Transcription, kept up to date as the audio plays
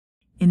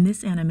In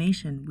this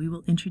animation, we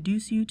will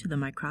introduce you to the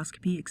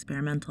microscopy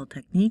experimental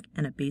technique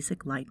and a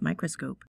basic light microscope.